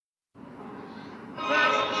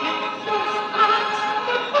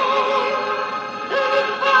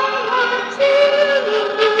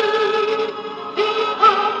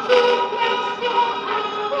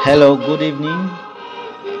Hello, good evening.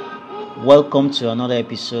 Welcome to another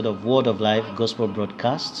episode of Word of Life Gospel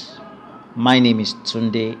Broadcast. My name is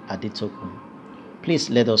Tunde Aditokun. Please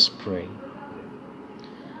let us pray.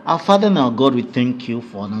 Our Father and our God, we thank you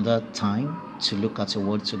for another time to look at your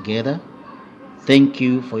word together. Thank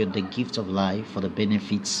you for the gift of life, for the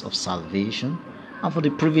benefits of salvation, and for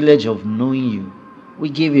the privilege of knowing you. We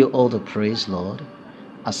give you all the praise, Lord.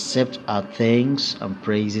 Accept our thanks and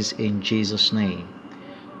praises in Jesus' name.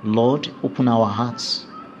 Lord, open our hearts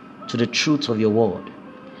to the truth of your word,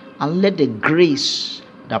 and let the grace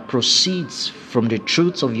that proceeds from the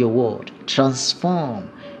truth of your word transform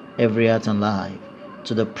every heart and life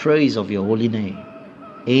to the praise of your holy name.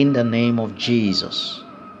 In the name of Jesus.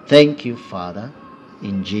 Thank you, Father.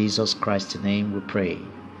 In Jesus Christ's name we pray.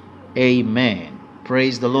 Amen.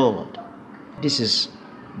 Praise the Lord. This is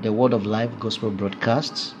the Word of Life Gospel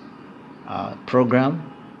Broadcast program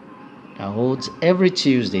that holds every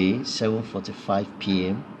Tuesday 7:45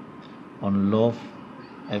 p.m. on Love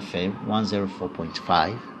FM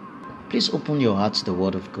 104.5. Please open your heart to the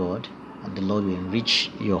Word of God, and the Lord will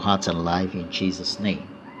enrich your heart and life in Jesus' name.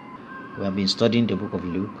 We have been studying the book of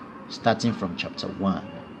Luke, starting from chapter 1.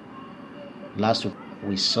 Last week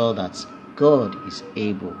we saw that God is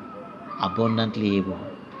able, abundantly able,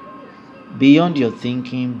 beyond your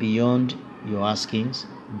thinking, beyond your askings.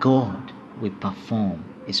 God will perform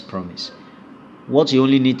His promise. What you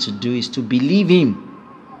only need to do is to believe Him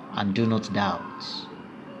and do not doubt,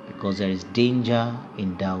 because there is danger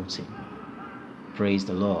in doubting. Praise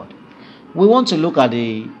the Lord. We want to look at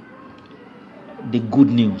the good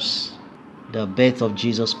news, the birth of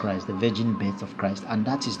Jesus Christ, the virgin birth of Christ, and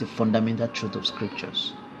that is the fundamental truth of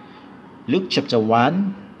Scriptures. Luke chapter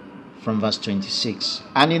 1 from verse 26.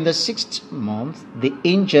 And in the 6th month, the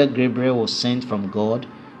angel Gabriel was sent from God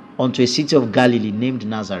unto a city of Galilee named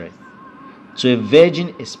Nazareth, to a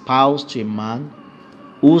virgin espoused to a man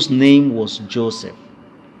whose name was Joseph,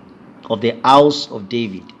 of the house of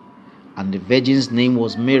David, and the virgin's name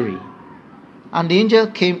was Mary. And the angel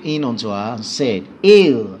came in unto her and said,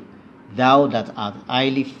 Hail, thou that art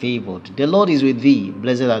highly favored, the Lord is with thee,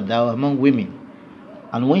 blessed art thou among women.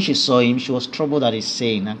 And when she saw him, she was troubled at his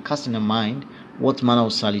saying, and cast in her mind what manner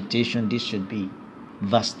of salutation this should be.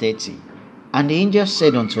 Verse 30. And the angel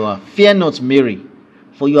said unto her, Fear not, Mary,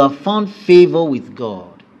 for you have found favor with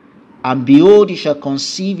God. And behold, you shall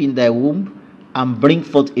conceive in thy womb, and bring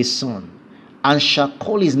forth a son, and shall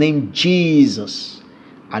call his name Jesus.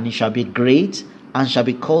 And he shall be great, and shall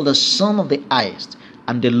be called the Son of the Highest.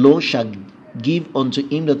 And the Lord shall give unto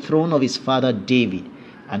him the throne of his father David,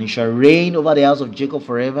 and he shall reign over the house of Jacob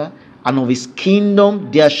forever, and of his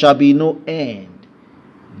kingdom there shall be no end.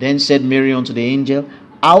 Then said Mary unto the angel,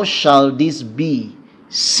 How shall this be,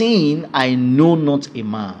 seeing I know not a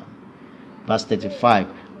man? Verse 35.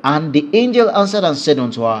 And the angel answered and said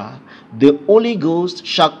unto her, The Holy Ghost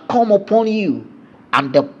shall come upon you,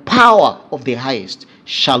 and the power of the Highest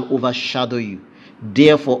shall overshadow you.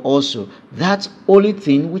 Therefore also that holy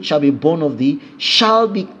thing which shall be born of thee shall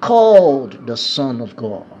be called the Son of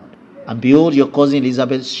God. And behold, your cousin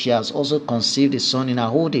Elizabeth, she has also conceived a son in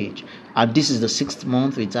her old age, and this is the 6th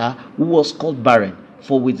month with her, who was called barren.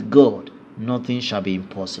 For with God nothing shall be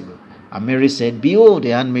impossible. And Mary said, Behold, the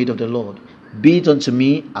handmaid of the Lord, be it unto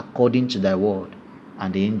me according to thy word.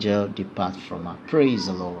 And the angel departed from her. Praise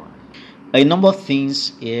the Lord. A number of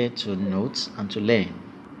things here to note and to learn.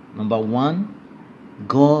 Number one,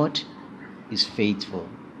 God is faithful.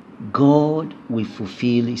 God will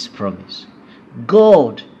fulfill His promise.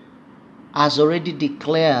 God has already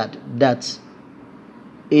declared that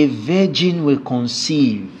a virgin will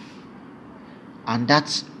conceive, and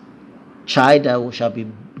that child that shall be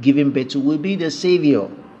given birth to will be the Savior.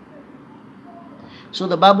 So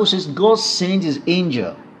the Bible says God sent His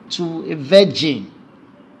angel to a virgin.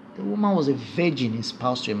 The woman was a virgin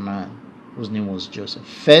espoused to a man whose name was Joseph.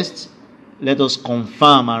 First, let us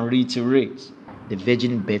confirm and reiterate the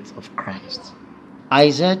virgin birth of Christ.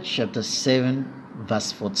 Isaiah chapter 7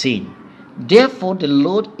 verse 14. Therefore the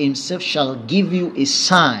Lord Himself shall give you a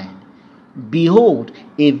sign. Behold,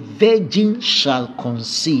 a virgin shall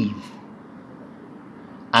conceive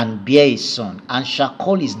and bear a son, and shall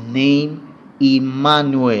call his name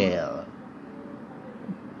Emmanuel.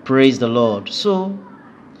 Praise the Lord. So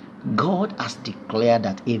God has declared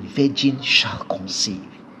that a virgin shall conceive,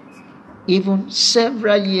 even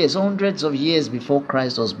several years, hundreds of years before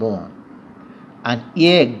Christ was born. And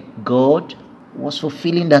here God was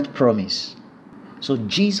fulfilling that promise. So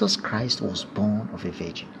Jesus Christ was born of a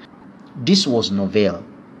virgin. This was novel.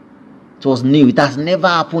 It was new. It has never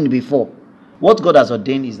happened before. What God has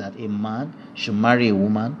ordained is that a man should marry a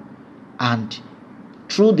woman, and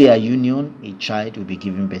Through their union, a child will be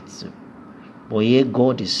given birth to. But here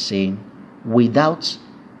God is saying, without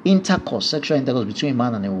intercourse, sexual intercourse between a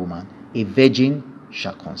man and a woman, a virgin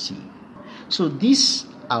shall conceive. So this,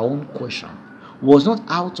 our own question, was not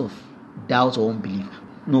out of doubt or unbelief.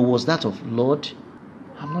 No, was that of, Lord,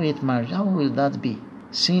 I'm not yet married. How will that be?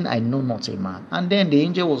 Saying, I know not a man. And then the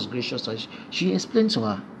angel was gracious. She explained to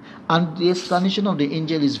her. And the explanation of the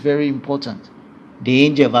angel is very important. The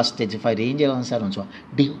angel, verse 35, the angel answered unto her,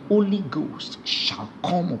 the Holy Ghost shall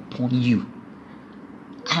come upon you,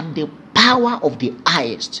 and the power of the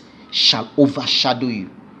highest shall overshadow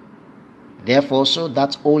you. Therefore, so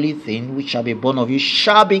that holy thing which shall be born of you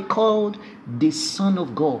shall be called the Son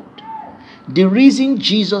of God. The reason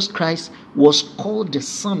Jesus Christ was called the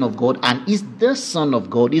Son of God and is the Son of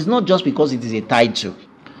God is not just because it is a title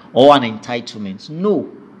or an entitlement. No,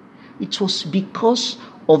 it was because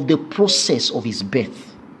of the process of his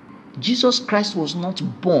birth. Jesus Christ was not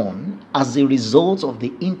born as a result of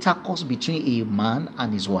the intercourse between a man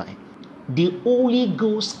and his wife. The Holy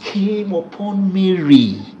Ghost came upon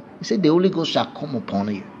Mary. He said, the Holy Ghost shall come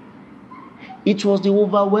upon you. It was the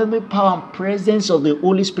overwhelming power and presence of the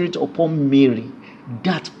Holy Spirit upon Mary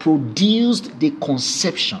that produced the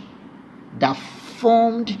conception that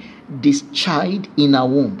formed this child in her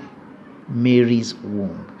womb, Mary's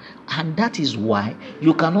womb. And that is why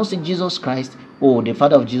you cannot say Jesus Christ, oh, the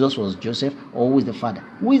father of Jesus was Joseph, or who is the father?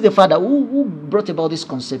 Who is the father? Who brought about this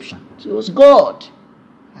conception? It was God.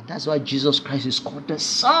 And that's why Jesus Christ is called the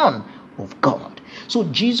Son of God. So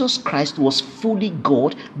Jesus Christ was fully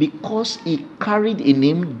God because he carried in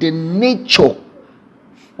him the nature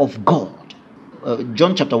of God.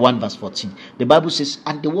 John chapter 1 verse 14. The Bible says,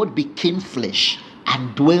 and the word became flesh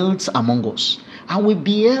and dwelt among us. And we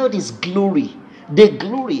beheld his glory, the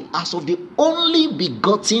glory as of the only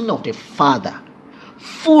begotten of the Father,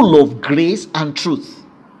 full of grace and truth.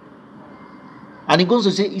 And he goes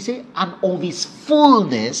to say, he said, and of his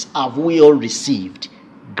fullness have we all received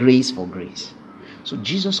grace for grace. So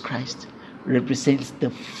Jesus Christ represents the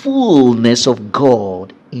fullness of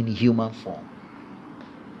God in human form.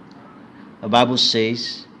 The Bible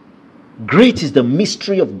says, great is the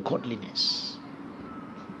mystery of godliness.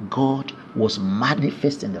 God was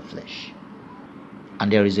manifest in the flesh.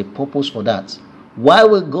 And there is a purpose for that. Why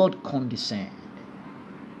will God condescend?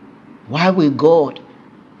 Why will God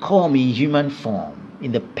come in human form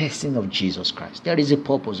in the person of Jesus Christ? There is a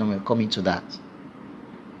purpose, and we're coming to that.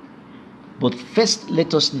 But first,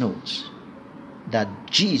 let us note that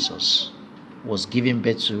Jesus was given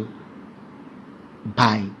birth to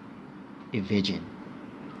by a virgin.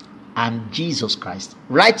 And Jesus Christ,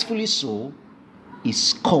 rightfully so,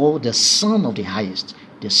 is called the Son of the Highest,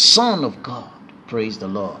 the Son of God. Praise the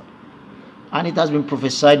Lord. And it has been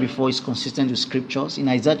prophesied before, it's consistent with scriptures. In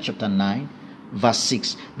Isaiah chapter 9, verse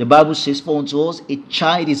 6, the Bible says, for unto us a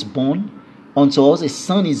child is born, unto us a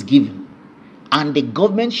son is given, and the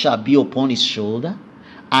government shall be upon his shoulder,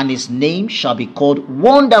 and his name shall be called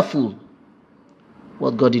Wonderful.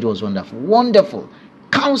 What God did was wonderful. Wonderful.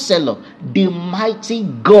 Counselor, the mighty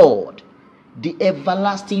God, the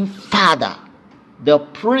everlasting Father, the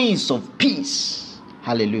Prince of Peace.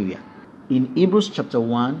 Hallelujah. In Hebrews chapter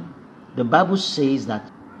 1, the Bible says that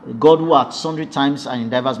God, who at sundry times and in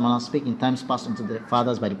diverse manners spake in times past unto the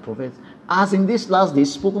fathers by the prophets, has in this last day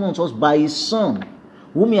spoken unto us by his Son,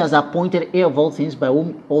 whom he has appointed heir of all things, by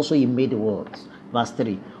whom also he made the worlds. Verse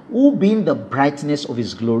 3, who being the brightness of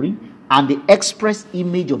his glory and the express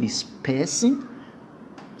image of his person.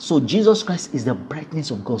 So Jesus Christ is the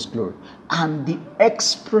brightness of God's glory and the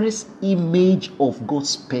express image of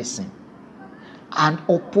God's person, and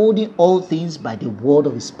upholding all things by the word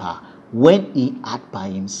of his power, when he had by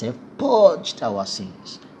himself purged our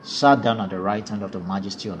sins, sat down at the right hand of the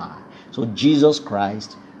majesty on high. So Jesus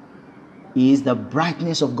Christ is the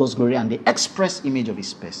brightness of God's glory and the express image of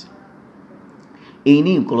his person. In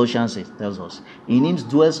him, Colossians tells us, in him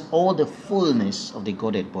dwells all the fullness of the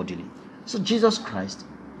Godhead bodily. So Jesus Christ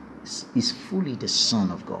is fully the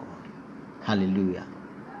Son of God. Hallelujah.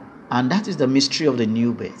 And that is the mystery of the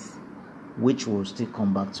new birth, which we'll still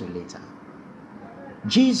come back to later.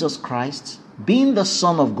 Jesus Christ, being the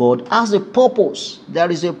Son of God, has a purpose.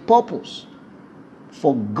 There is a purpose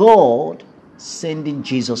for God sending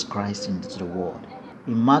Jesus Christ into the world.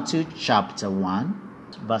 In Matthew chapter 1,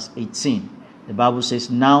 verse 18, the Bible says,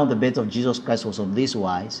 now the birth of Jesus Christ was of this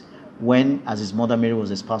wise, when, as his mother Mary was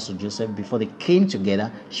espoused to Joseph, before they came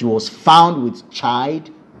together, she was found with child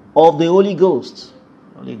of the Holy Ghost.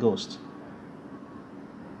 Holy Ghost.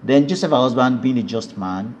 Then Joseph, her husband, being a just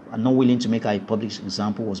man and not willing to make her a public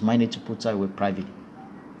example, was minded to put her away privately.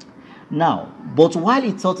 Now, but while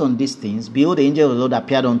he thought on these things, behold, the angel of the Lord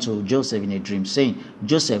appeared unto Joseph in a dream, saying,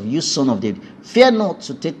 Joseph, you son of David, fear not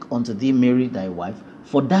to take unto thee Mary thy wife,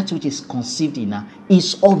 for that which is conceived in her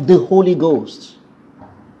is of the Holy Ghost.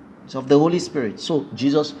 It's of the Holy Spirit. So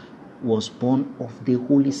Jesus was born of the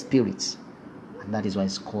Holy Spirit. And that is why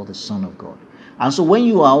it's called the Son of God. And so when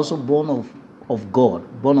you are also born of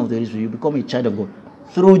God, born of the Holy Spirit, you become a child of God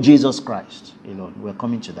through Jesus Christ alone. We're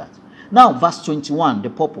coming to that. Now, verse 21, the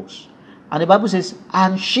purpose. And the Bible says,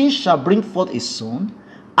 and she shall bring forth a son,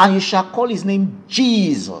 and you shall call his name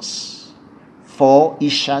Jesus, for he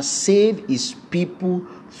shall save his people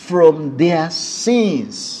from their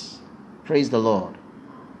sins. Praise the Lord.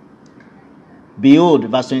 Behold,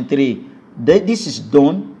 verse 23, this is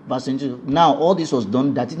done. Verse 22, now all this was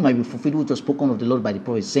done that it might be fulfilled which was spoken of the Lord by the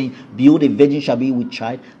prophet, saying, behold, a virgin shall be with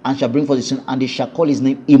child, and shall bring forth a son, and they shall call his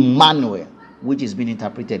name Emmanuel, which is being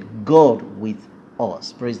interpreted, God with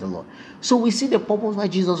us. Praise the Lord. So we see the purpose why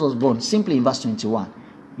Jesus was born simply in verse 21.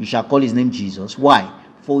 You shall call his name Jesus. Why?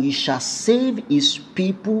 For he shall save his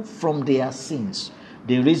people from their sins.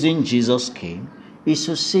 The reason Jesus came is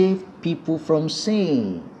to save people from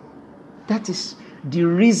sin. That is the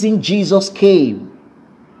reason Jesus came.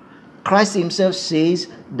 Christ himself says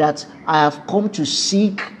that I have come to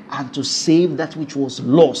seek and to save that which was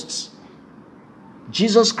lost.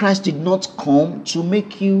 Jesus Christ did not come to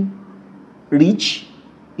make you rich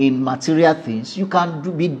in material things. You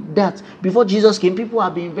can be that. Before Jesus came, people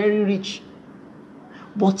have been very rich.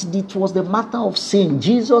 But it was the matter of sin.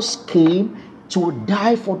 Jesus came to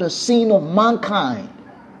die for the sin of mankind.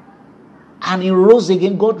 And he rose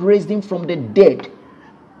again. God raised him from the dead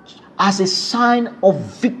as a sign of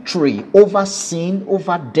victory over sin,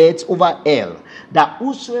 over death, over hell. That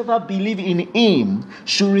whosoever believe in him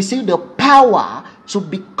should receive the power to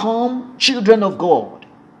become children of God,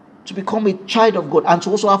 to become a child of God, and to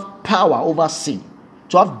also have power over sin,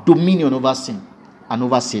 to have dominion over sin and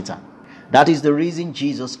over Satan. That is the reason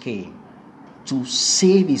Jesus came, to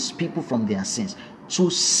save his people from their sins, to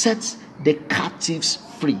set the captives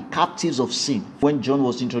free, captives of sin. When John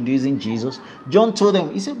was introducing Jesus, John told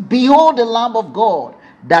them, he said, behold the Lamb of God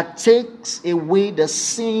that takes away the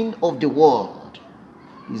sin of the world.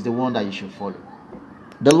 Is the one that you should follow.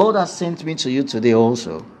 The Lord has sent me to you today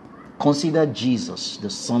also. Consider Jesus, the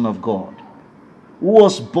Son of God, who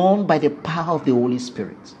was born by the power of the Holy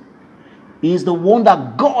Spirit. He is the one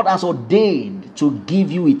that God has ordained to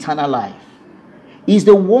give you eternal life. He is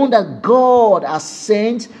the one that God has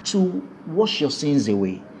sent to wash your sins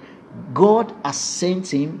away. God has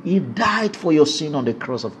sent him. He died for your sin on the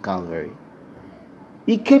cross of Calvary.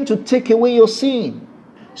 He came to take away your sin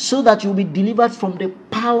so that you'll be delivered from the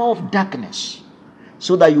power of darkness,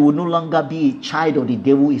 so that you will no longer be a child of the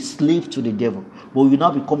devil, a slave to the devil, but you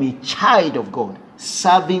now become a child of God,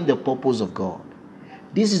 serving the purpose of God.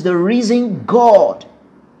 This is the reason God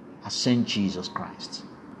has sent Jesus Christ.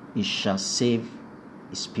 He shall save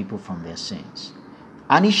his people from their sins,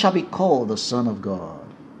 and he shall be called the Son of God.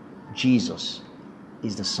 Jesus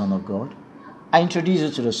is the Son of God. I introduce you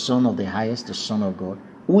to the Son of the Highest, the Son of God,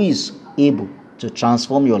 who is able to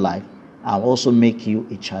transform your life and also make you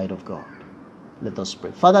a child of God. Let us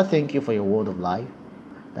pray. Father, thank you for your word of life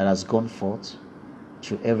that has gone forth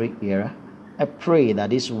to every era. I pray that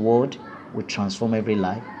this word will transform every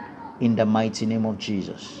life in the mighty name of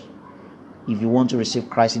Jesus. If you want to receive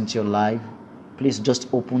Christ into your life, please just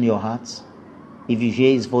open your heart. If you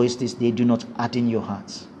hear his voice this day, do not harden your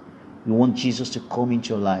heart. You want Jesus to come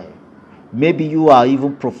into your life. Maybe you are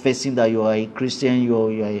even professing that you are a Christian,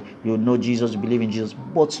 you know Jesus, you believe in Jesus,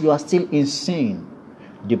 but you are still in sin.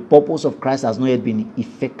 The purpose of Christ has not yet been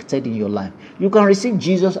effected in your life. You can receive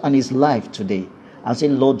Jesus and his life today and say,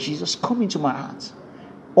 Lord Jesus, come into my heart.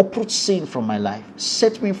 Uproot sin from my life.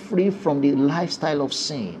 Set me free from the lifestyle of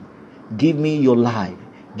sin. Give me your life.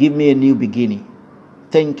 Give me a new beginning.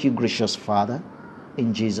 Thank you, gracious Father.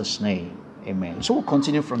 In Jesus' name, amen. So we'll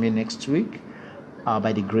continue from here next week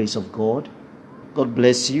by the grace of God. God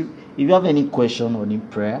bless you. If you have any question or any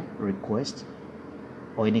prayer request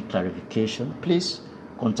or any clarification, please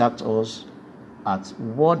contact us at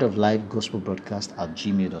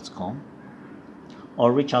wordoflifegospelbroadcast@gmail.com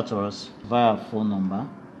or reach out to us via our phone number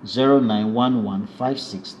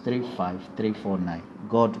 091156353349.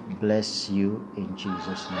 God bless you in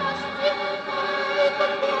Jesus' name.